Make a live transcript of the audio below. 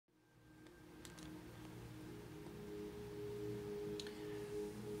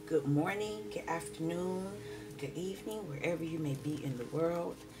Good morning, good afternoon, good evening, wherever you may be in the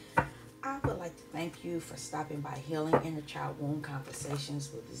world. I would like to thank you for stopping by Healing Inner Child Wound Conversations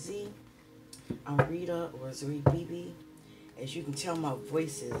with Z. I'm Rita, or Zuri BB. As you can tell, my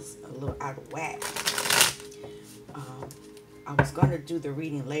voice is a little out of whack. I was going to do the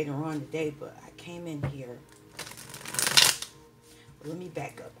reading later on today, but I came in here. Let me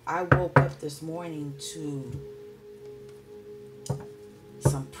back up. I woke up this morning to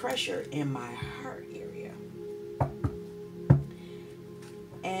some pressure in my heart area.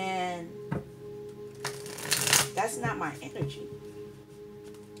 And that's not my energy.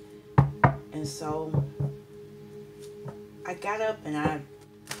 And so I got up and I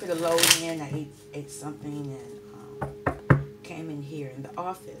put a load in. I ate something and came in here in the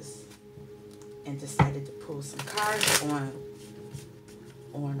office and decided to pull some cards on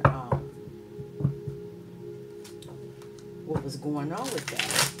what was going on with that.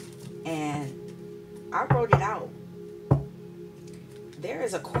 And I wrote it out. There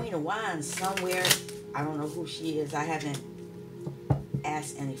is a Queen of Wands somewhere. I don't know who she is. I haven't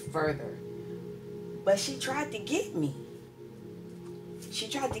asked any further. But she tried to get me. She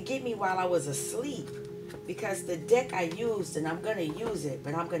tried to get me while I was asleep. Because the deck I used, and I'm going to use it,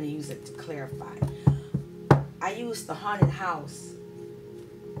 but I'm going to use it to clarify. I used the Haunted House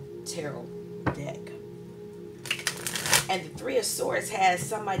Tarot deck. And the Three of Swords has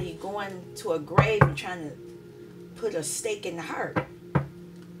somebody going to a grave and trying to put a stake in the heart.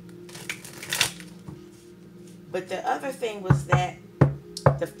 But the other thing was that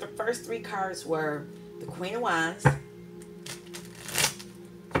the first three cards were the Queen of Wands,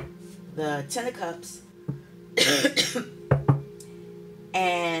 the Ten of Cups,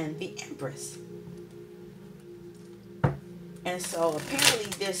 and the Empress. And so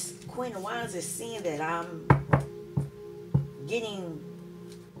apparently this Queen of Wands is seeing that I'm getting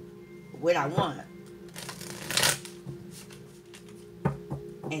what I want.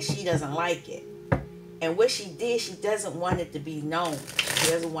 And she doesn't like it. And what she did, she doesn't want it to be known.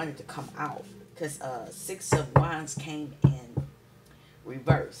 She doesn't want it to come out. Because Six of Wands came in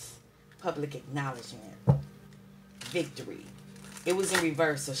reverse. Public acknowledgement. Victory. It was in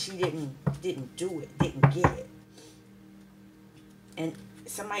reverse, so she didn't do it, didn't get it. And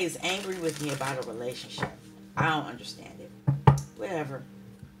somebody is angry with me about a relationship. I don't understand it. Whatever.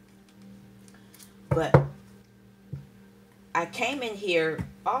 But I came in here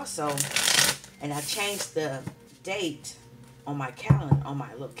also, and I changed the date on my calendar, on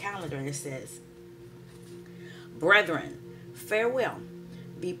my little calendar, and it says, "Brethren, farewell.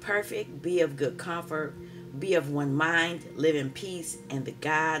 Be perfect, be of good comfort, be of one mind, live in peace, and the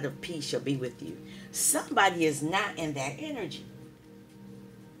God of peace shall be with you." Somebody is not in that energy.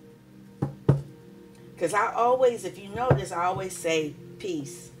 Because I always, if you notice, I always say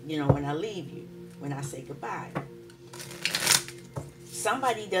peace, when I leave you, when I say goodbye.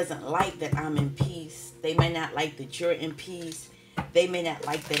 Somebody doesn't like that I'm in peace. They may not like that you're in peace. They may not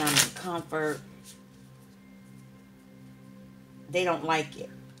like that I'm in comfort. They don't like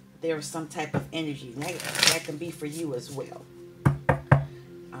it. There's some type of energy. That can be for you as well.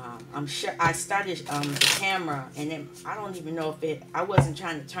 I'm sure I started the camera, and then I don't even know if I wasn't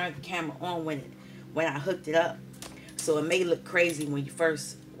trying to turn the camera on when I hooked it up. So it may look crazy when you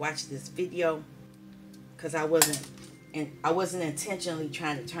first watch this video, because I wasn't intentionally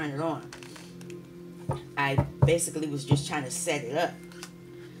trying to turn it on. I basically was just trying to set it up.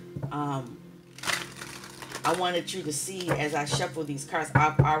 I wanted you to see as I shuffle these cards.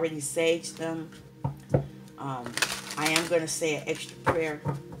 I've already saged them. I am going to say an extra prayer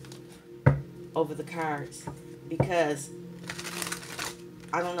over the cards because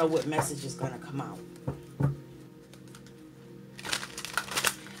I don't know what message is going to come out.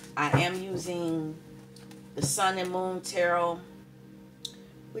 I am using the Sun and Moon Tarot.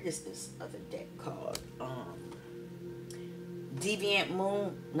 What is this other deck called? Deviant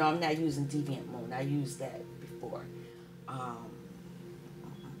Moon. No, I'm not using Deviant Moon. I used that before. Oh,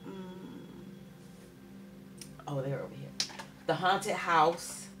 they're over here. The Haunted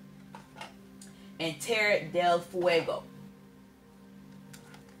House and Tarot del Fuego.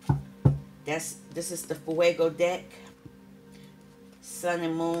 This is the Fuego deck. Sun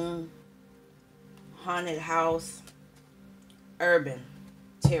and Moon, Haunted House, Urban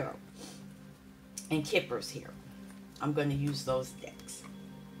Tarot, and Kippers here. I'm going to use those decks.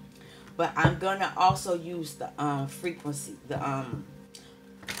 But I'm going to also use the frequency, the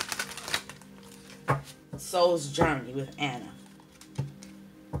Soul's Journey with Anna.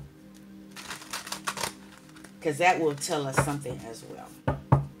 Because that will tell us something as well.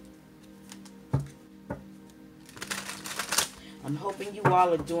 I'm hoping you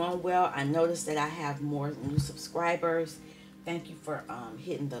all are doing well. I noticed that I have more new subscribers. Thank you for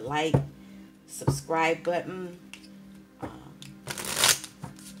hitting the like, subscribe button.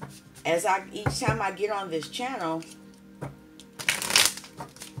 Each time I get on this channel,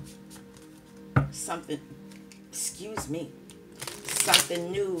 something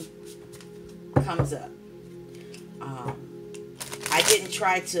new comes up. I didn't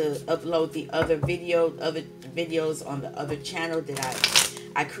try to upload the other videos on the other channel that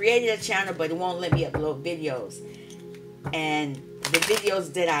I created a channel, but it won't let me upload videos. And the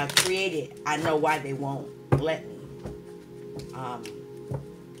videos that I created, I know why they won't let me.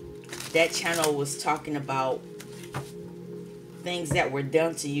 That channel was talking about things that were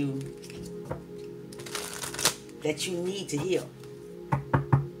done to you that you need to heal.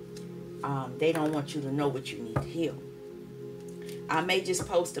 They don't want you to know what you need to heal. I may just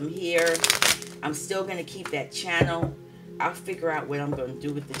post them here. I'm still going to keep that channel. I'll figure out what I'm going to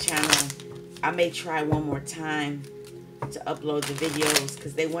do with the channel. I may try one more time to upload the videos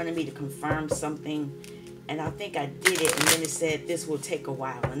because they wanted me to confirm something. And I think I did it. And then it said this will take a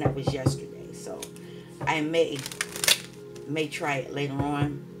while. And that was yesterday. So I may try it later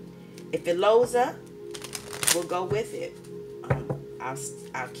on. If it loads up, we'll go with it.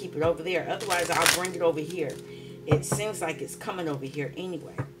 I'll keep it over there. Otherwise, I'll bring it over here. It seems like it's coming over here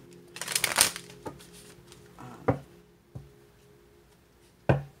anyway.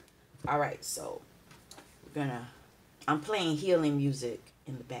 All right, so I'm playing healing music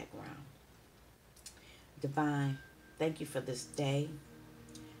in the background. Divine, thank you for this day.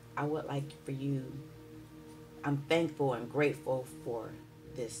 I would like for you, I'm thankful and grateful for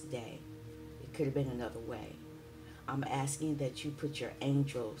this day. It could have been another way. I'm asking that you put your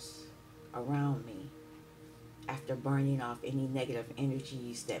angels around me after burning off any negative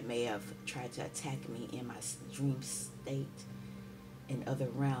energies that may have tried to attack me in my dream state, in other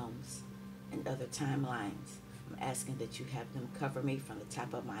realms, and other timelines. I'm asking that you have them cover me from the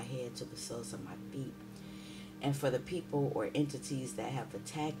top of my head to the soles of my feet. And for the people or entities that have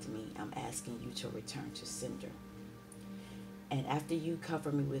attacked me, I'm asking you to return to sender. And after you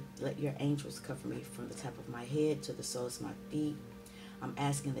cover me let your angels cover me from the top of my head to the soles of my feet. I'm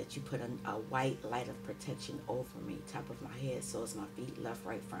asking that you put a white light of protection over me, top of my head, soles of my feet, left,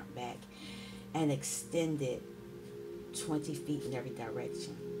 right, front, back, and extend it 20 feet in every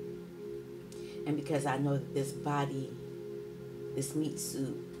direction. And because I know that this body, this meat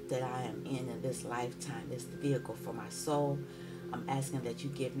suit that I am in this lifetime, is the vehicle for my soul, I'm asking that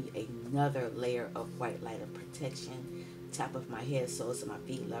you give me another layer of white light of protection, top of my head, soles of my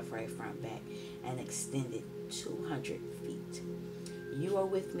feet, left, right, front, back, and extend it 200 feet. You are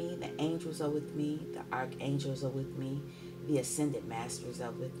with me, the angels are with me, the archangels are with me, the ascended masters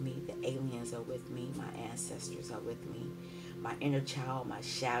are with me, the aliens are with me, my ancestors are with me, my inner child, my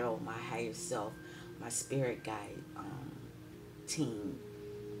shadow, my higher self, my spirit guide, team,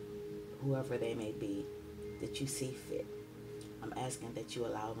 whoever they may be, that you see fit. I'm asking that you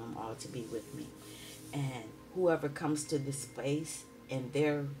allow them all to be with me. And whoever comes to this space and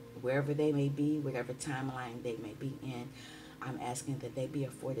wherever they may be, whatever timeline they may be in, I'm asking that they be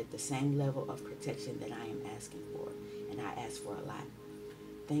afforded the same level of protection that I am asking for. And I ask for a lot.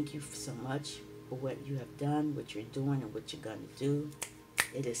 Thank you so much for what you have done, what you're doing, and what you're going to do.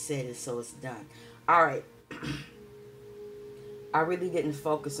 It is said and so it's done. All right. I really didn't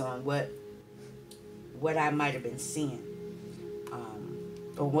focus on what I might have been seeing.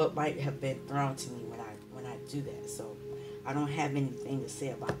 Or what might have been thrown to me when I do that. So I don't have anything to say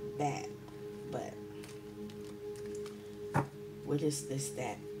about that. But what is this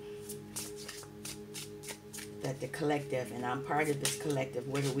that the collective, and I'm part of this collective,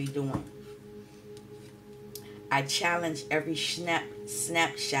 what are we doing? I challenge every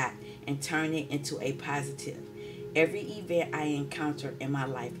snapshot and turn it into a positive. Every event I encounter in my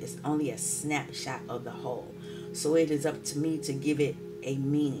life is only a snapshot of the whole. So it is up to me to give it a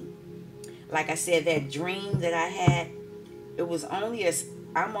meaning. Like I said, that dream that I had, it was I'm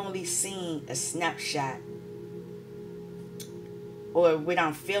only seeing a snapshot, or what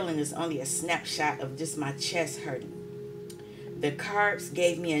I'm feeling is only a snapshot of just my chest hurting. The cards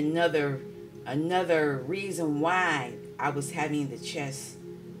gave me another reason why I was having the chest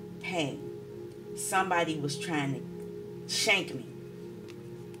pain. Somebody was trying to shank me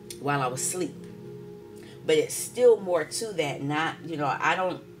while I was asleep. But it's still more to that. Not, I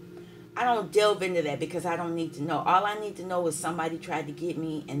don't delve into that because I don't need to know. All I need to know is somebody tried to get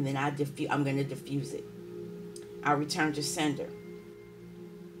me, and then I'm going to diffuse it. I'll return to sender.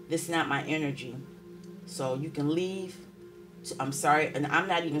 This is not my energy. So you can leave. I'm sorry, and I'm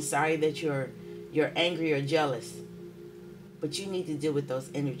not even sorry that you're angry or jealous. But you need to deal with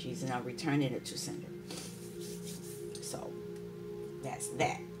those energies, and I'm returning it to sender. So that's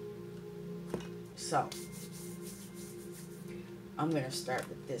that. So I'm going to start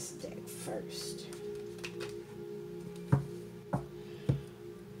with this deck first.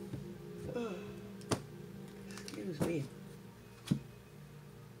 Excuse me.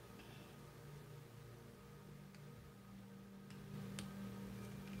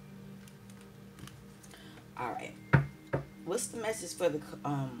 All right. What's the message for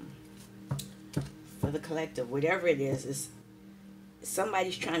the collective? Whatever it is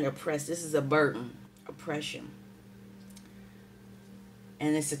somebody's trying to oppress. This is a burden, oppression.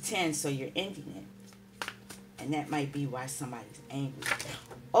 And it's a 10, so you're ending it. And that might be why somebody's angry.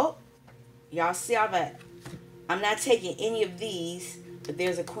 Oh, y'all see all that? I'm not taking any of these, but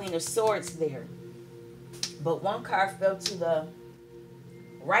there's a Queen of Swords there. But one card fell to the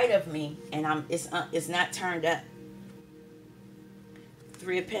right of me, and it's not turned up.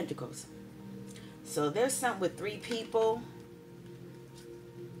 3 of Pentacles. So there's something with 3 people.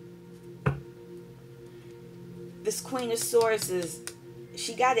 This Queen of Swords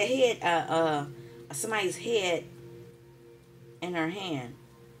she got a head, somebody's head in her hand.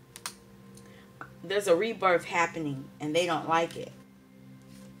 There's a rebirth happening, and they don't like it.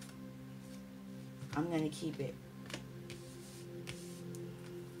 I'm going to keep it.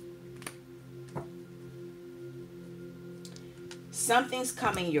 Something's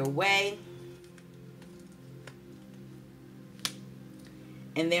coming your way,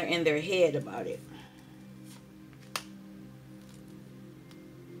 and they're in their head about it.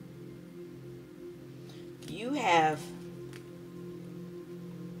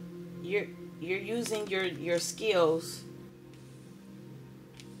 You're using your skills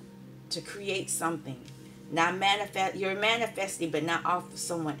to create something. Not manifest. You're manifesting, but not off of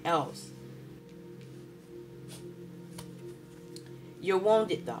someone else. You're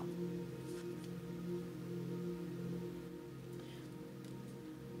wounded though.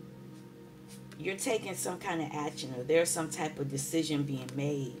 You're taking some kind of action, or there's some type of decision being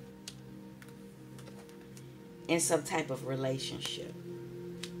made in some type of relationship.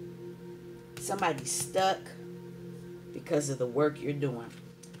 Somebody's stuck because of the work you're doing.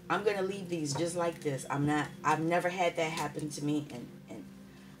 I'm going to leave these just like this. I've never had that happen to me, and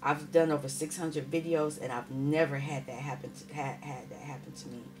I've done over 600 videos, and I've never had that happen to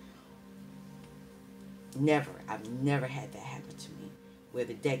me. Never. I've never had that happen to me, where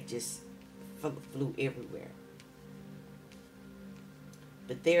the deck just flew everywhere.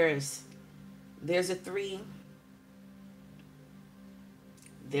 But there's a 3.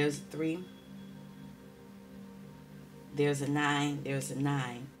 There's a 3. There's a 9. There's a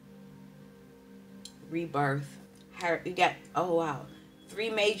 9. Rebirth. You got, oh wow, 3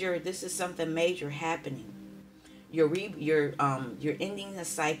 major. This is something major happening. You're ending a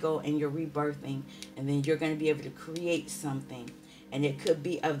cycle, and you're rebirthing, and then you're going to be able to create something, and it could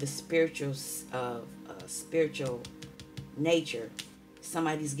be of the spiritual nature.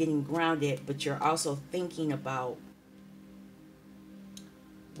 Somebody's getting grounded, but you're also thinking about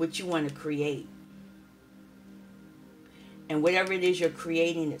what you want to create. And whatever it is you're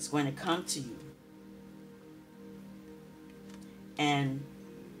creating, it's going to come to you. And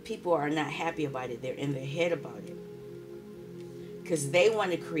people are not happy about it. They're in their head about it. Because they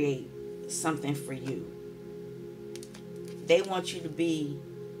want to create something for you. They want you to be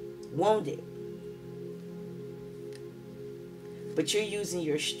wounded. But you're using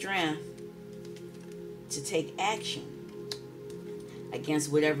your strength to take action against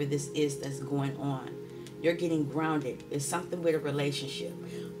whatever this is that's going on. You're getting grounded. It's something with a relationship.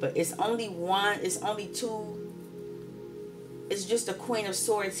 But it's only one, it's only 2. It's just a Queen of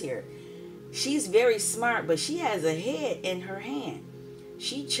Swords here. She's very smart, but she has a head in her hand.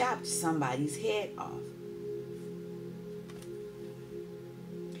 She chopped somebody's head off.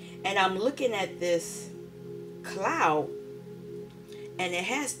 And I'm looking at this cloud, and it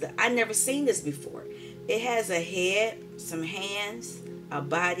has I never seen this before. It has a head, some hands, a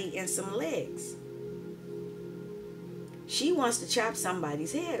body, and some legs. She wants to chop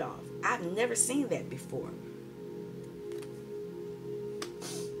somebody's head off. I've never seen that before.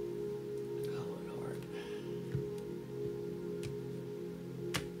 Oh, Lord.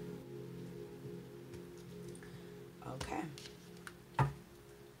 Okay.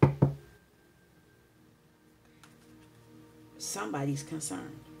 Somebody's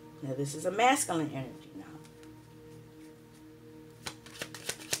concerned. Now, this is a masculine energy now.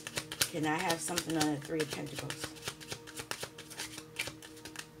 Can I have something on the 3 of Pentacles?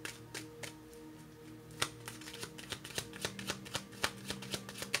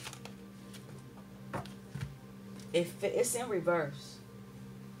 It's in reverse.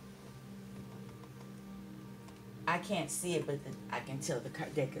 I can't see it, but I can tell the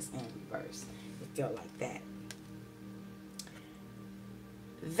deck is in reverse. It felt like that.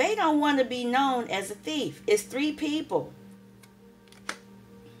 They don't want to be known as a thief. It's 3 people.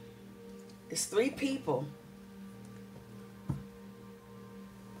 It's 3 people.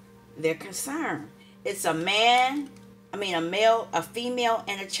 They're concerned. It's a man, a male, a female,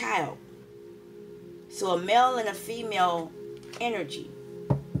 and a child. So a male and a female energy.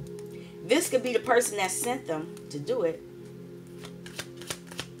 This could be the person that sent them to do it.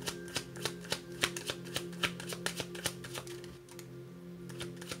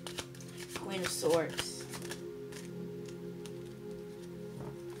 Queen of Swords.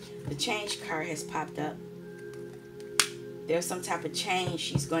 The change card has popped up. There's some type of change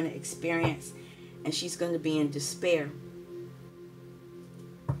she's going to experience, and she's going to be in despair.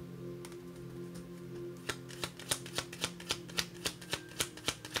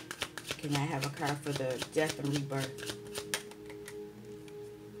 Can I have a card for the death and rebirth?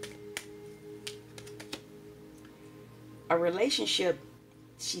 A relationship,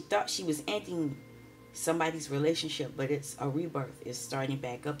 she thought she was ending somebody's relationship, but it's a rebirth. It's starting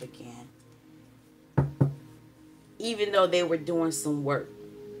back up again. Even though they were doing some work.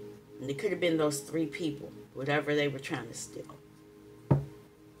 And it could have been those 3 people, whatever they were trying to steal.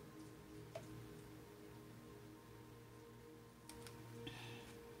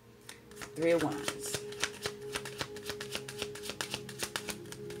 3 of Wands.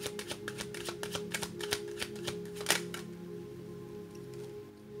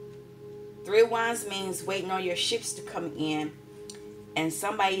 Three of Wands means waiting on your ships to come in, and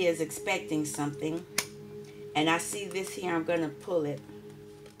somebody is expecting something. And I see this here, I'm going to pull it.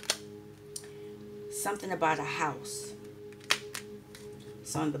 Something about a house.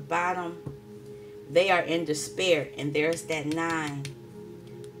 So on the bottom, they are in despair, and there's that 9.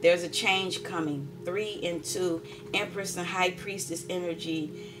 There's a change coming. 3 and 2, Empress and High Priestess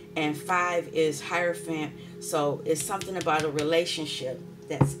energy, and 5 is Hierophant. So it's something about a relationship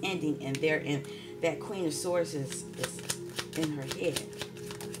that's ending, and they're in that Queen of Swords is in her head.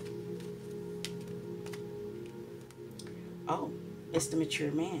 Oh, it's the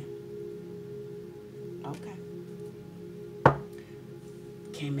mature man. Okay.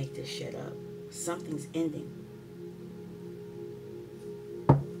 Can't make this shit up. Something's ending.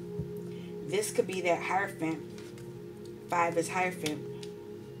 This could be that Hierophant. 5 is Hierophant.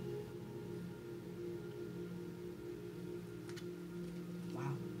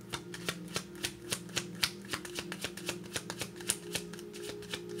 Wow.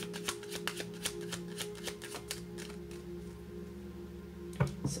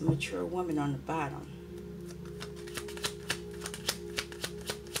 It's a mature woman on the bottom.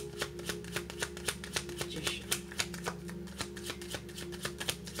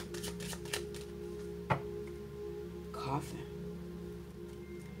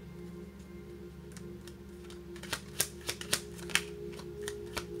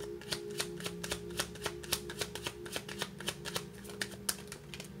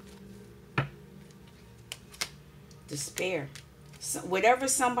 Despair. So whatever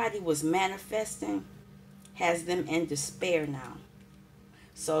somebody was manifesting has them in despair now.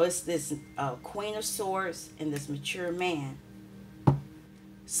 So it's this Queen of Swords and this mature man.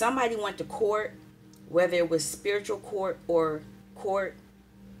 Somebody went to court, whether it was spiritual court or court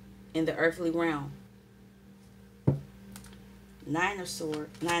in the earthly realm. 9 of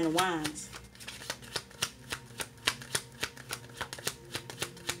Swords, 9 of Wands.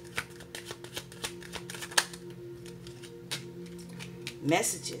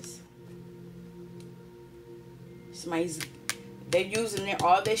 Messages. They're using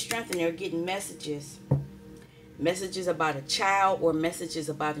all their strength, and they're getting messages. Messages about a child, or messages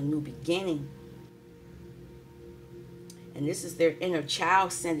about a new beginning. And this is their inner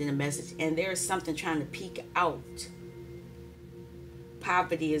child sending a message, and there is something trying to peek out.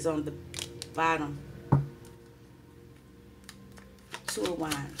 Poverty is on the bottom. 2 of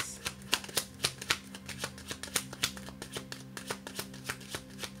Wands.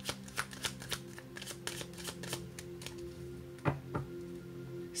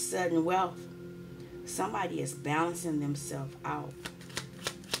 Sudden wealth. Somebody is balancing themselves out.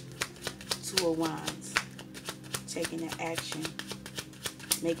 2 of Wands. Taking an action.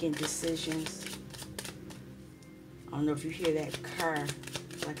 Making decisions. I don't know if you hear that car.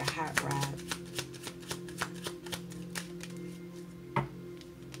 It's like a hot rod.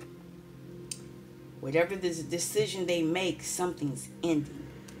 Whatever this decision they make, something's ending.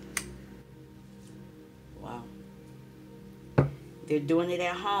 Wow. They're doing it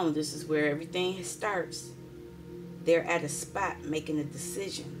at home. This is where everything starts. they're at a spot making a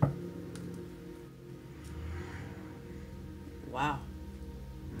decision. Wow.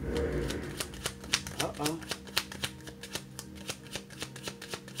 Uh-oh.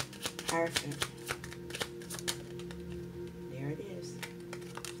 Hierophant. There it is.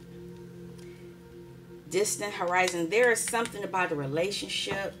 Distant horizon. There is something about a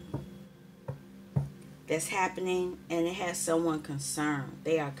relationship that's happening, and it has someone concerned.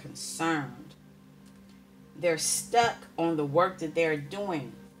 They are concerned. They're stuck on the work that they're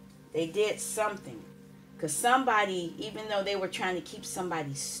doing. They did something. Because somebody, even though they were trying to keep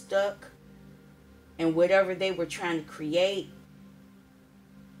somebody stuck in whatever they were trying to create,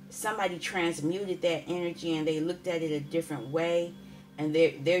 somebody transmuted that energy and they looked at it a different way, and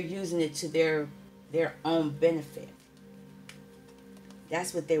they're using it to their own benefit.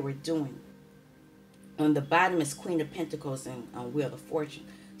 That's what they were doing. On the bottom is Queen of Pentacles and Wheel of Fortune.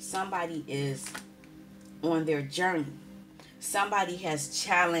 Somebody is on their journey. Somebody has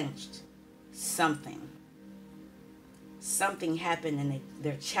challenged something. Something happened and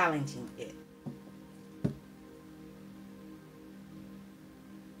they're challenging it.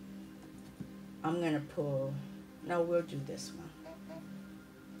 I'm going to pull... No, we'll do this one.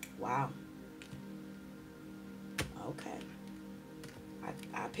 Wow. Okay.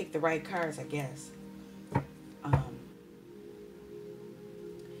 I picked the right cards, I guess.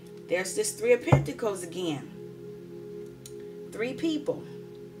 There's this Three of Pentacles again. 3 people.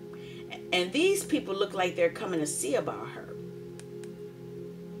 And these people look like they're coming to see about her.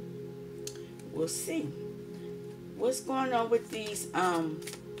 We'll see. What's going on with these,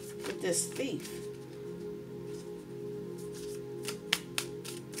 with this thief?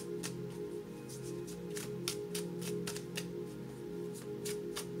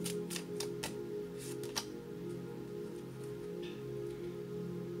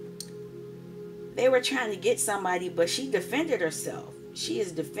 They were trying to get somebody, but she defended herself. She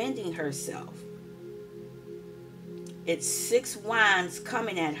is defending herself. It's 6 wands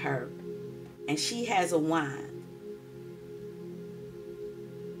coming at her, and she has a wand.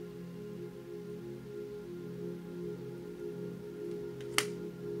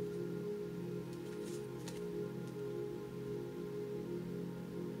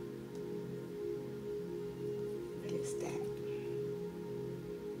 What is that?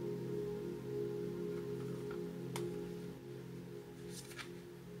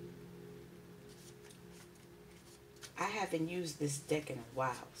 I haven't used this deck in a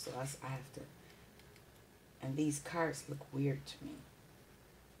while, so I have to, and these cards look weird to me.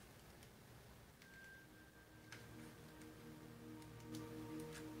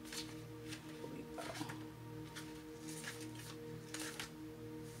 Here we go.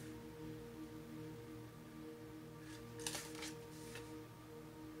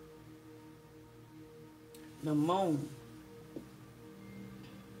 The moon.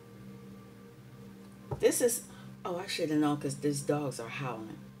 This is... Oh, I should have known because these dogs are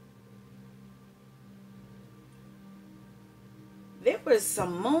howling. There was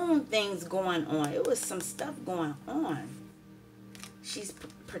some moon things going on. It was some stuff going on. She's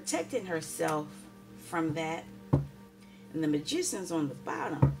protecting herself from that. And the Magician's on the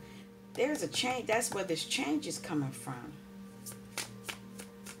bottom. There's a change. That's where this change is coming from.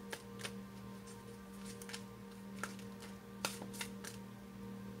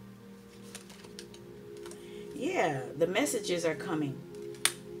 Yeah, the messages are coming.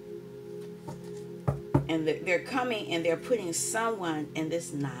 And they're coming and they're putting someone in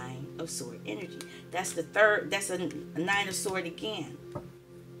this 9 of Swords energy. That's the third, that's a 9 of Swords again.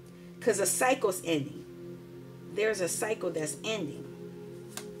 Because a cycle's ending. There's a cycle that's ending.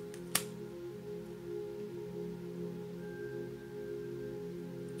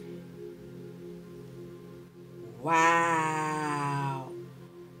 Wow.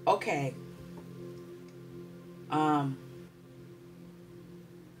 Okay.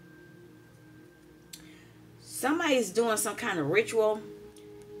 Somebody's doing some kind of ritual.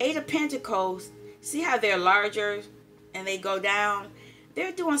 8 of Pentacles. See how they're larger and they go down?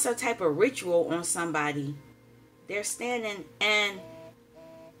 They're doing some type of ritual on somebody. They're standing and...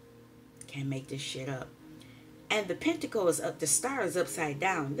 Can't make this shit up. And the pentacle is up. The star is upside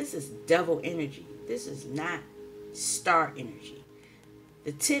down. This is devil energy. This is not star energy.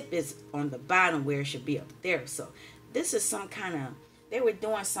 The tip is on the bottom where it should be up there. So this is some kind of... They were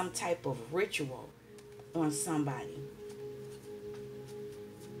doing some type of ritual on somebody.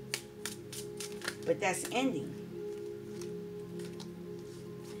 But that's ending.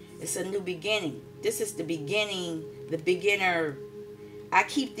 It's a new beginning. This is the beginning, the beginner. I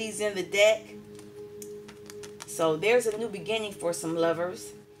keep these in the deck. So there's a new beginning for some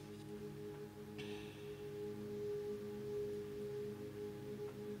lovers.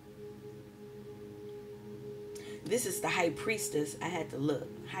 This is the High Priestess. I had to look.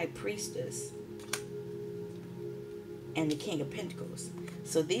 High Priestess and the King of Pentacles.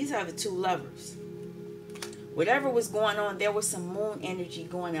 So these are the two lovers. Whatever was going on, there was some moon energy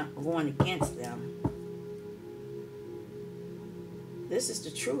going against them. This is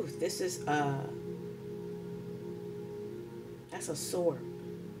the truth. This is that's a sword.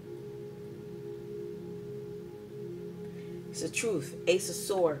 It's the truth. Ace of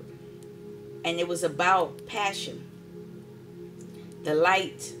Sword. And it was about passion. The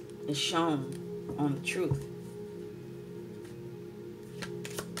light is shown on the truth.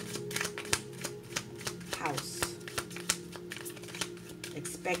 House.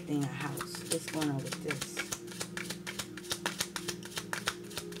 Expecting a house. What's going on with this?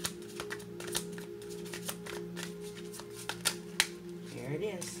 There it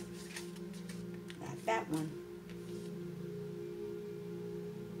is. Not that one.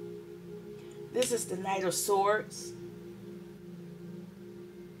 This is the Knight of Swords.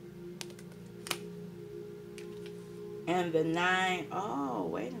 And the Nine. Oh,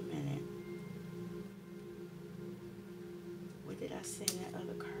 wait a minute. What did I say that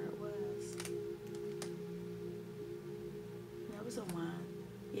other card was? That was a one.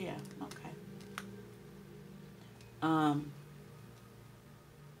 Yeah, okay.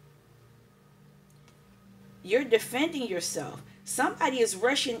 You're defending yourself. Somebody is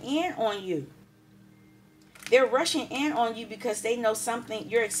rushing in on you. They're rushing in on you because they know something.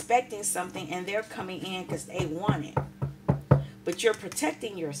 You're expecting something and they're coming in because they want it. But you're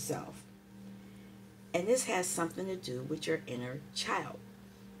protecting yourself. And this has something to do with your inner child.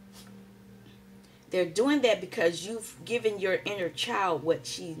 They're doing that because you've given your inner child what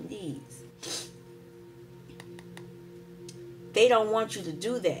she needs. They don't want you to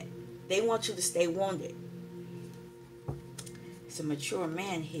do that. They want you to stay wounded. It's a mature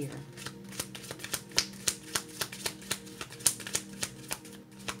man here.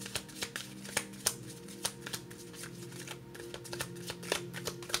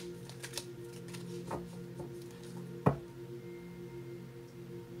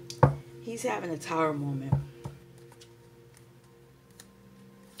 He's having a tower moment.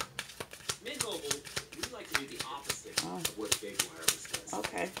 Mint Mobile, we like to do the opposite of what Big Wireless does.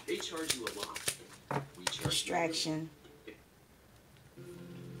 Okay. They charge you a lot. We charge Distraction.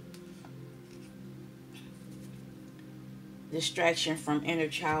 Distraction from inner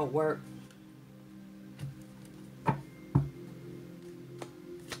child work.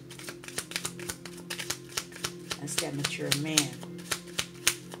 That's that mature man.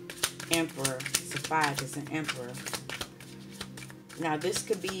 Emperor. It's a 5. It's an emperor. Now this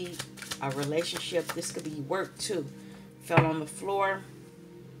could be a relationship. This could be work too. Fell on the floor.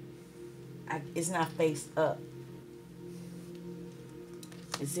 It's not face up.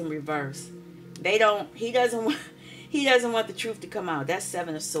 It's in reverse. He doesn't want the truth to come out. That's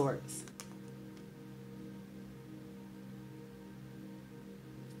 7 of Swords.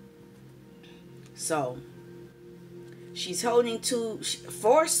 So she's holding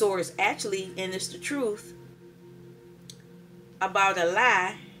 4 swords actually, and it's the truth about a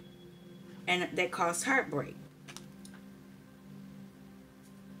lie, and that caused heartbreak.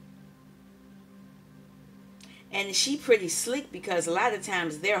 And she pretty slick because a lot of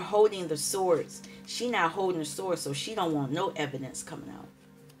times they're holding the swords. She not holding the sword, so she don't want no evidence coming out.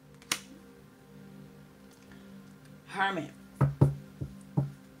 Hermit.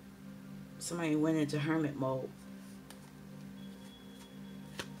 Somebody went into hermit mode.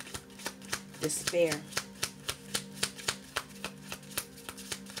 Despair.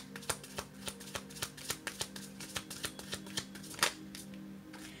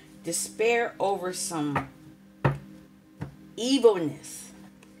 Despair over some evilness.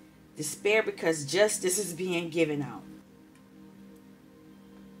 Despair because justice is being given out.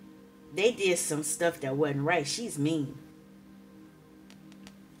 They did some stuff that wasn't right. She's mean.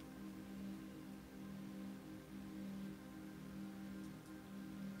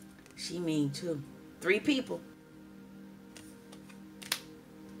 She mean too. 3 people.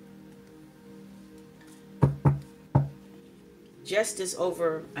 Justice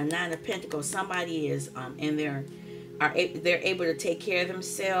over a 9 of Pentacles. Somebody is they're able to take care of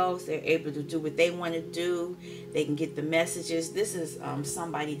themselves. They're able to do what they want to do. They can get the messages. This is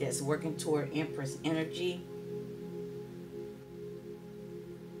somebody that's working toward Empress energy.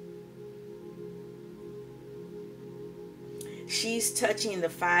 She's touching the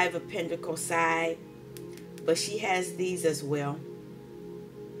 5 of Pentacles side, but she has these as well.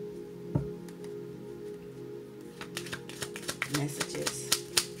 Messages.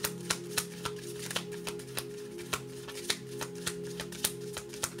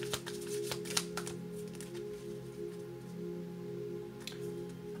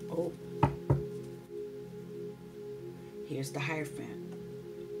 the Hierophant.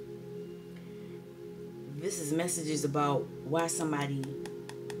 This is messages about why somebody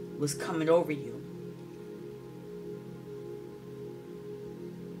was coming over you.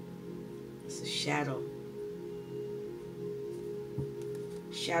 It's a shadow.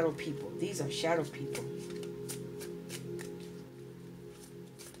 Shadow people. These are shadow people.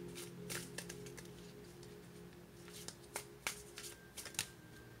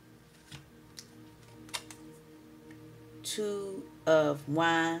 Two of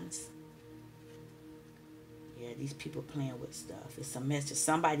Wands. Yeah, these people playing with stuff. It's a message.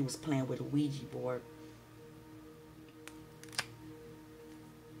 Somebody was playing with a Ouija board.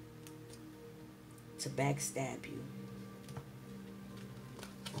 To backstab you.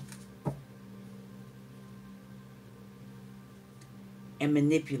 And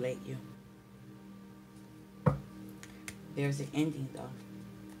manipulate you. There's an ending though.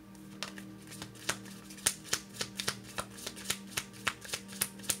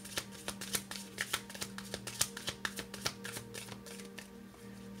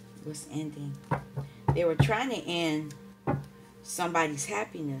 What's ending? They were trying to end somebody's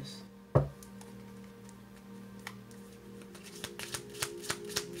happiness.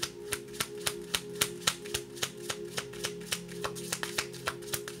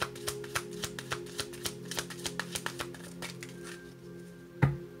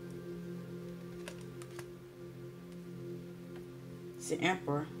 It's an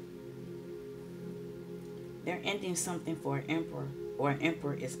emperor. They're ending something for an emperor. Or an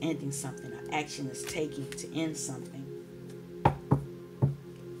emperor is ending something. An action is taking to end something.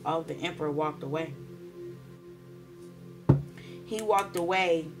 Oh, the emperor walked away. He walked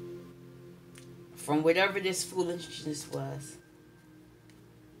away from whatever this foolishness was.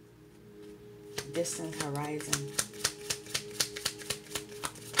 Distant horizon.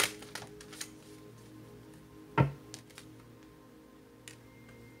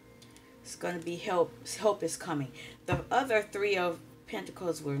 It's going to be help. Help is coming. The other three of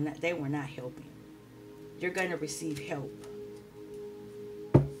Pentacles were not helping. You're going to receive help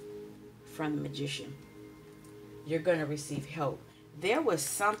from the Magician. You're going to receive help. There was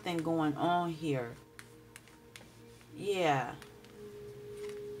something going on here. Yeah.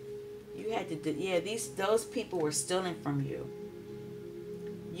 You had to do, yeah, those people were stealing from you.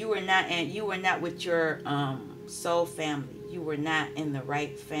 You were not with your soul family. You were not in the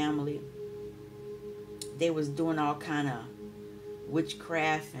right family. They was doing all kind of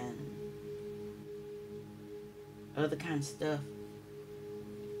witchcraft and other kind of stuff.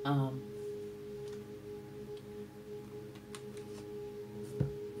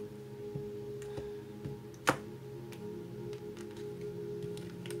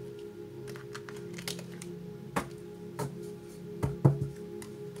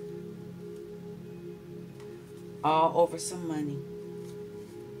 All over some money.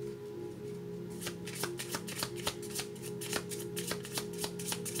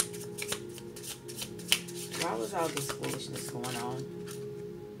 Why was all this foolishness going on?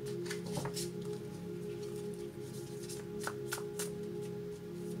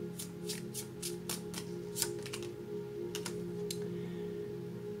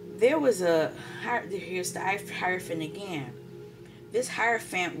 There was here's the Hierophant again. This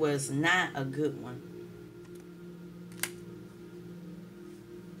Hierophant was not a good one.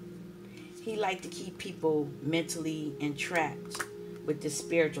 He liked to keep people mentally entrapped with this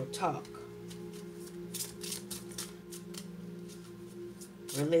spiritual talk.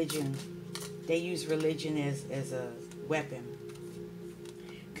 Religion. They use religion as a weapon.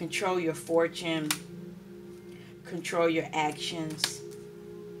 Control your fortune. Control your actions.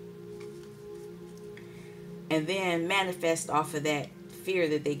 And then manifest off of that fear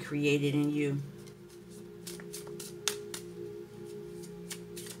that they created in you.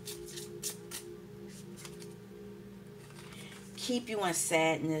 Keep you in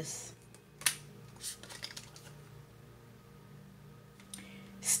sadness.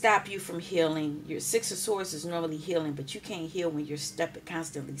 Stop you from healing. Your Six of Swords is normally healing, but you can't heal when you're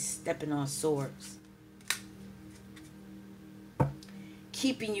constantly stepping on swords.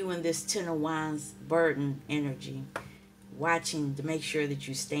 Keeping you in this Ten of Wands burden energy. Watching to make sure that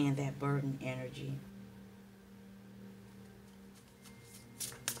you stay in that burden energy.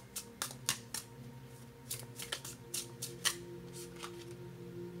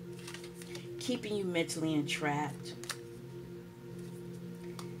 Keeping you mentally entrapped.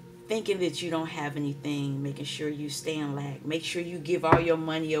 Thinking that you don't have anything. Making sure you stay in lack. Make sure you give all your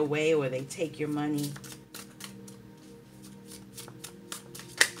money away or they take your money.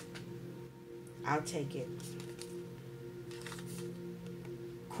 I'll take it.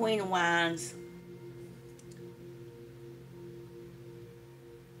 Queen of Wands.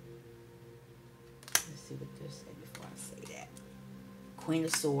 see what this say before I say that. Queen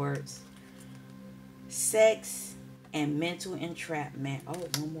of Swords. Sex and mental entrapment. Oh,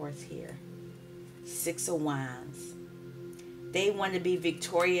 one more is here. Six of Wands. They want to be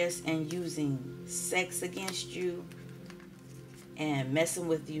victorious and using sex against you and messing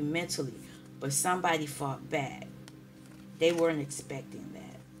with you mentally. But somebody fought back. They weren't expecting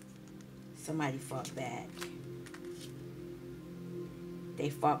that. Somebody fought back. They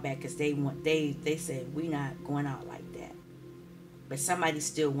fought back because they said, we're not going out like that. But somebody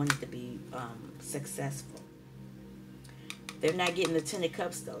still wanted to be successful. They're not getting the Ten of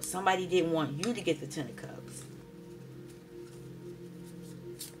Cups though. Somebody didn't want you to get the Ten of Cups.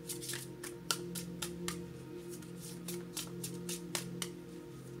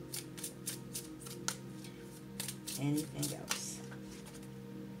 Anything else?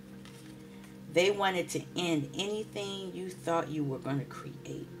 They wanted to end anything you thought you were going to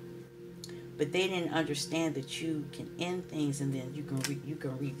create, but they didn't understand that you can end things and then you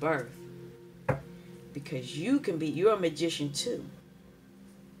can rebirth, because you're a magician too.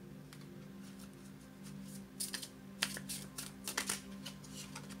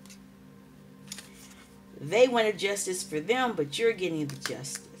 They wanted justice for them, but you're getting the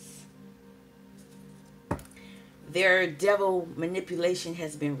justice. Their devil manipulation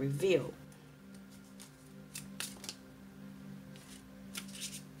has been revealed.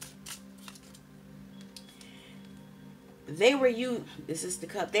 This is the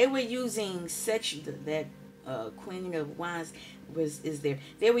cup. They were using that Queen of Wands is there.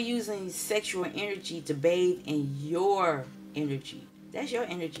 They were using sexual energy to bathe in your energy. That's your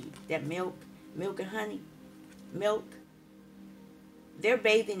energy. That milk and honey, milk. They're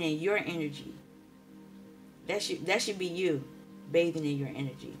bathing in your energy. That should be you, bathing in your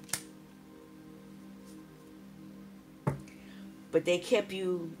energy. But they kept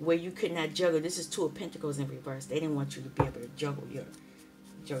you where you could not juggle. This is Two of Pentacles in reverse. They didn't want you to be able to juggle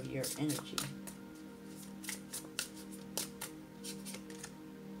your energy.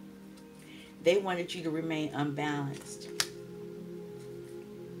 They wanted you to remain unbalanced.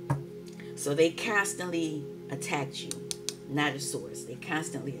 So they constantly attacked you. Knight of Swords. They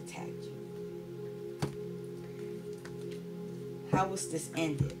constantly attacked you. How was this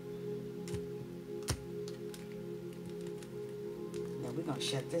ended? Now we're going to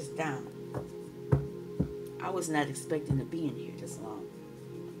shut this down. I was not expecting to be in here this long.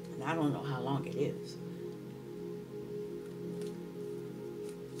 And I don't know how long it is.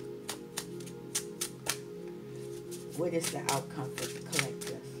 What is the outcome for the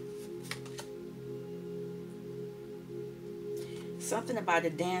collective? Something about a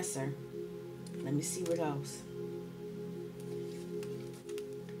dancer. Let me see what else.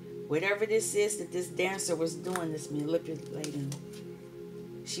 Whatever this is that this dancer was doing, this manipulating.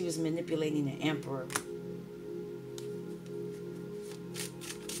 She was manipulating the emperor.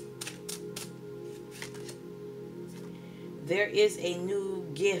 There is a new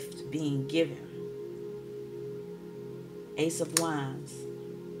gift being given. Ace of Wands.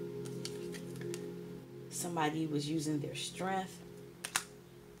 Somebody was using their strength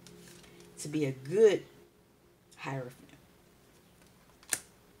to be a good hierophant.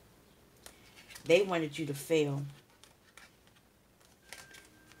 They wanted you to fail,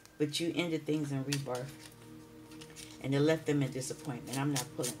 but you ended things in rebirth, and it left them in disappointment. I'm not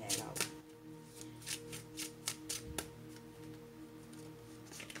pulling that out.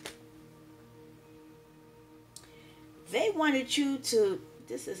 They wanted you to,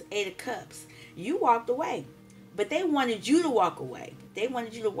 this is Eight of Cups. You walked away, but they wanted you to walk away. They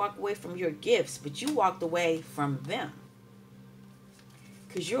wanted you to walk away from your gifts, but you walked away from them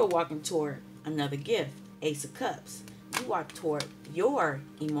because you're walking toward another gift. Ace of Cups. You walk toward your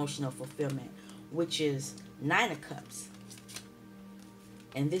emotional fulfillment, which is Nine of Cups.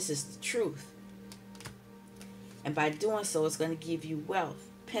 And this is the truth. And by doing so, it's going to give you wealth,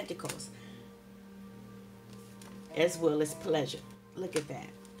 Pentacles, as well as pleasure. Look at that.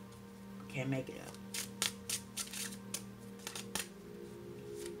 Can't make it up.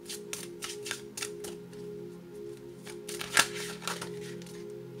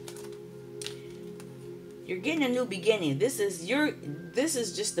 You're getting a new beginning. This is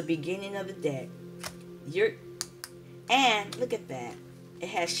just the beginning of the deck. And look at that. It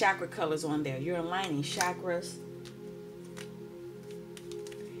has chakra colors on there. You're aligning chakras.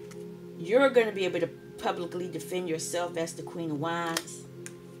 You're going to be able to publicly defend yourself as the Queen of Wands.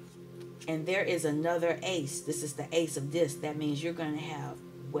 And there is another ace. This is the Ace of Discs. That means you're going to have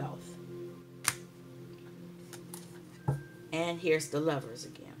wealth. And here's the Lovers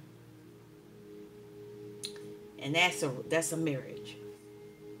again. And that's a marriage.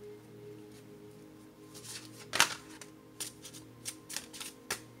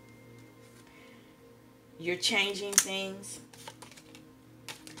 You're changing things.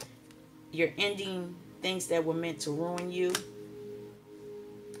 You're ending things that were meant to ruin you.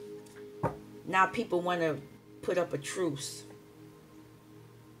 Now people want to put up a truce.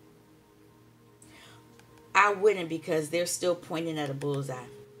 I wouldn't, because they're still pointing at a bullseye.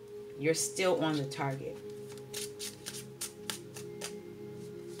 You're still on the target.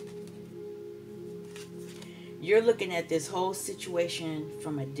 You're looking at this whole situation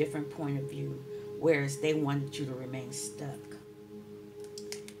from a different point of view, whereas they wanted you to remain stuck.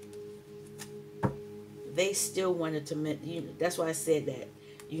 They still wanted to, that's why I said that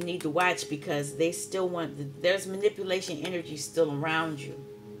you need to watch, because they still want, there's manipulation energy still around you.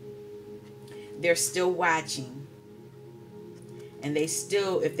 They're still watching. And they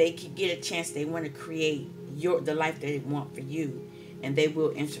still, if they could get a chance, they want to create the life that they want for you. And they will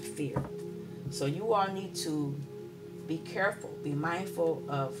interfere. So you all need to be careful. Be mindful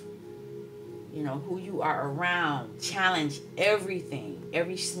of, who you are around. Challenge everything,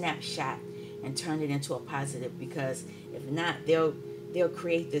 every snapshot, and turn it into a positive. Because if not, they'll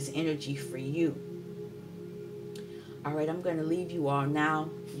create this energy for you. All right, I'm going to leave you all now.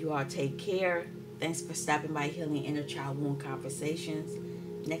 You all take care. Thanks for stopping by Healing Inner Child Wound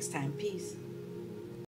Conversations. Next time, peace.